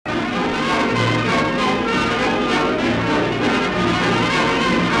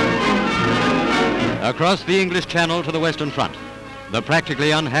Across the English Channel to the Western Front, the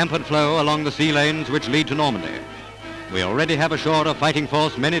practically unhampered flow along the sea lanes which lead to Normandy. We already have ashore a fighting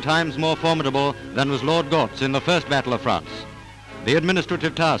force many times more formidable than was Lord Gort's in the First Battle of France, the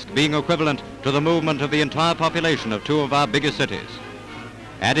administrative task being equivalent to the movement of the entire population of two of our biggest cities.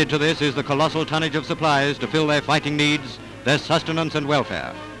 Added to this is the colossal tonnage of supplies to fill their fighting needs, their sustenance and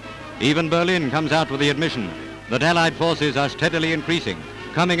welfare. Even Berlin comes out with the admission that Allied forces are steadily increasing,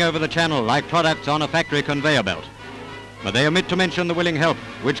 coming over the Channel like products on a factory conveyor belt. But they omit to mention the willing help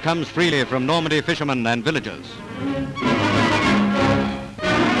which comes freely from Normandy fishermen and villagers.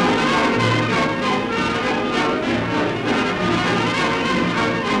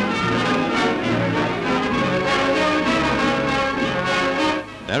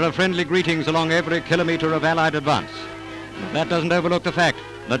 There are friendly greetings along every kilometre of Allied advance. That doesn't overlook the fact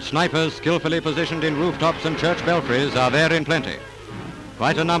that snipers skillfully positioned in rooftops and church belfries are there in plenty.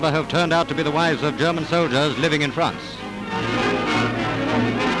 Quite a number have turned out to be the wives of German soldiers living in France.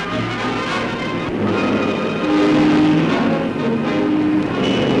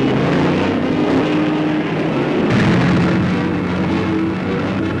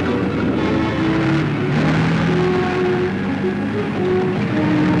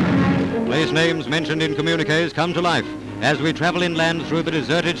 Place names mentioned in communiques come to life as we travel inland through the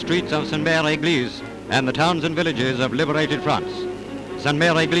deserted streets of Sainte-Mere-Eglise and the towns and villages of liberated France.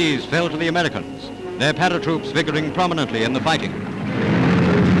 Sainte-Mere-Eglise fell to the Americans, their paratroops figuring prominently in the fighting.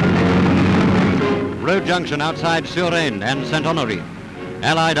 Road junction outside Surrain and Sainte-Honorine.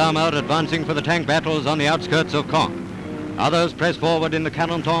 Allied armour advancing for the tank battles on the outskirts of Caen. Others press forward in the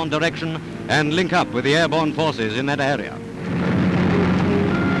Carentan direction and link up with the airborne forces in that area.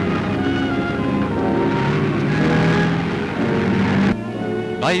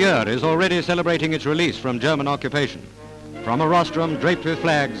 Bayeux is already celebrating its release from German occupation. From a rostrum draped with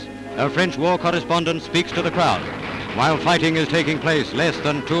flags, a French war correspondent speaks to the crowd, while fighting is taking place less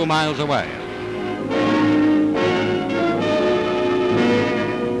than 2 miles away.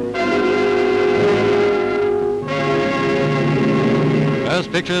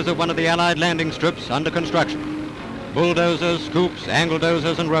 First pictures of one of the Allied landing strips under construction. Bulldozers, scoops,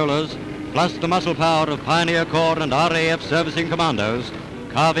 angle-dozers and rollers, plus the muscle power of Pioneer Corps and RAF servicing commandos,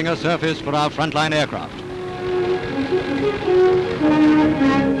 carving a surface for our frontline aircraft.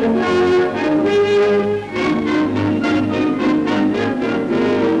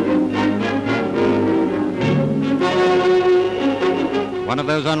 One of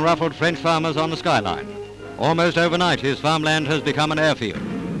those unruffled French farmers on the skyline. Almost overnight, his farmland has become an airfield.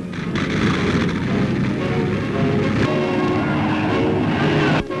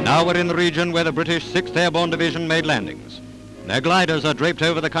 Now we're in the region where the British 6th Airborne Division made landings. Their gliders are draped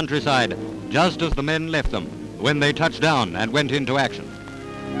over the countryside, just as the men left them when they touched down and went into action.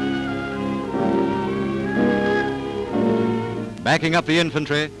 Backing up the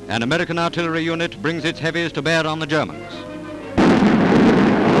infantry, an American artillery unit brings its heavies to bear on the Germans.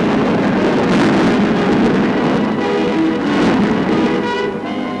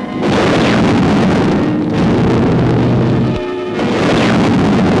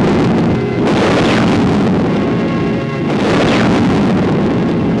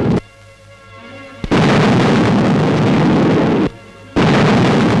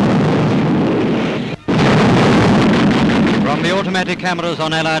 Automatic cameras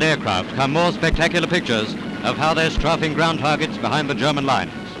on Allied aircraft come more spectacular pictures of how they're strafing ground targets behind the German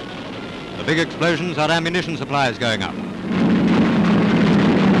lines. The big explosions are ammunition supplies going up.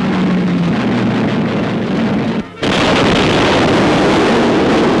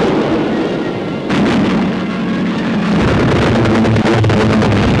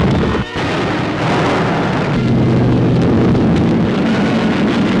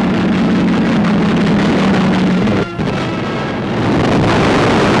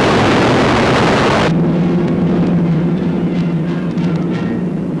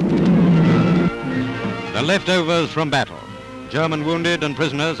 Leftovers from battle. German wounded and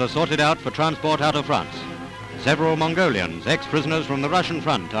prisoners are sorted out for transport out of France. Several Mongolians, ex-prisoners from the Russian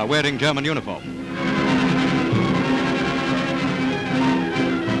front, are wearing German uniform.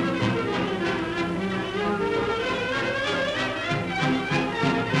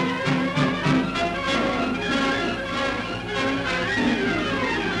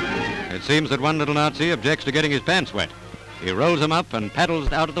 It seems that one little Nazi objects to getting his pants wet. He rolls them up and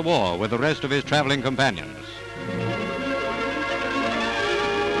paddles out of the war with the rest of his traveling companions.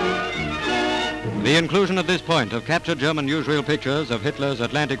 The inclusion at this point of captured German newsreel pictures of Hitler's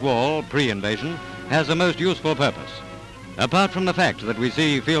Atlantic Wall pre-invasion has a most useful purpose. Apart from the fact that we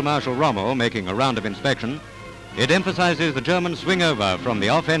see Field Marshal Rommel making a round of inspection, It emphasizes the German swing over from the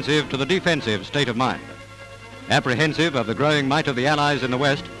offensive to the defensive state of mind. Apprehensive of the growing might of the Allies in the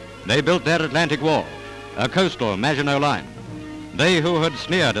West, they built their Atlantic Wall, a coastal Maginot Line. They who had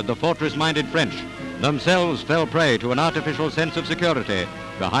sneered at the fortress-minded French themselves fell prey to an artificial sense of security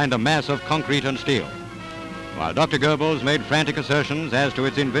behind a mass of concrete and steel. While Dr. Goebbels made frantic assertions as to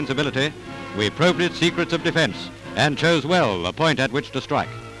its invincibility, we probed its secrets of defense and chose well the point at which to strike.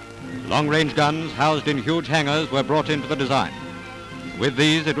 Long-range guns housed in huge hangars were brought into the design. With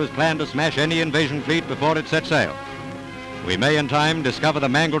these, it was planned to smash any invasion fleet before it set sail. We may in time discover the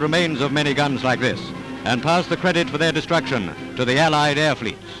mangled remains of many guns like this and pass the credit for their destruction to the Allied air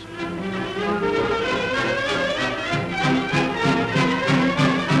fleets.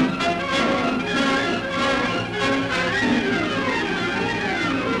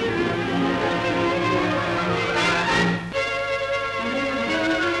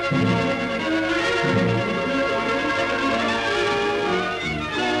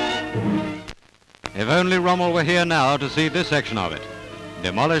 If only Rommel were here now to see this section of it.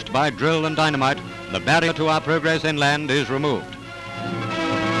 Demolished by drill and dynamite, the barrier to our progress inland is removed.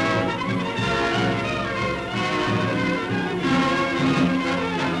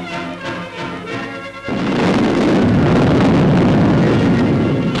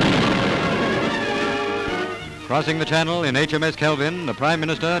 Crossing the channel in HMS Kelvin, the Prime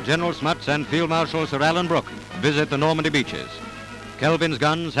Minister, General Smuts and Field Marshal Sir Alan Brooke visit the Normandy beaches. Kelvin's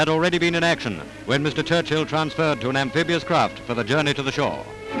guns had already been in action when Mr. Churchill transferred to an amphibious craft for the journey to the shore.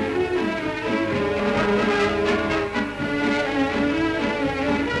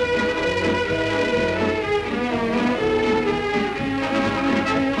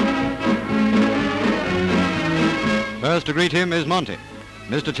 First to greet him is Monty.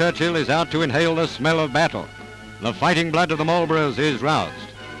 Mr. Churchill is out to inhale the smell of battle. The fighting blood of the Marlboroughs is roused.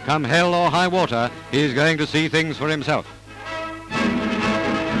 Come hell or high water, he's going to see things for himself.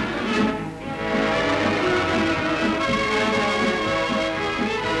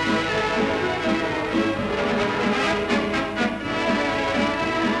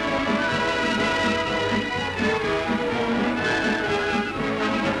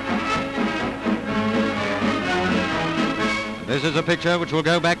 This is a picture which will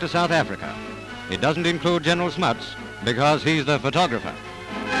go back to South Africa. It doesn't include General Smuts because he's the photographer.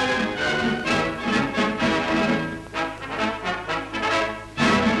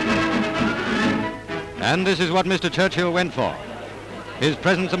 And this is what Mr. Churchill went for. His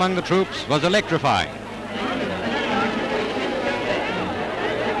presence among the troops was electrifying.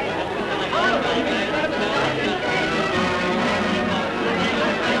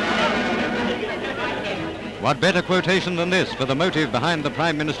 What better quotation than this for the motive behind the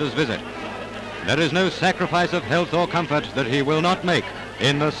Prime Minister's visit? There is no sacrifice of health or comfort that he will not make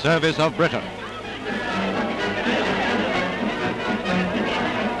in the service of Britain.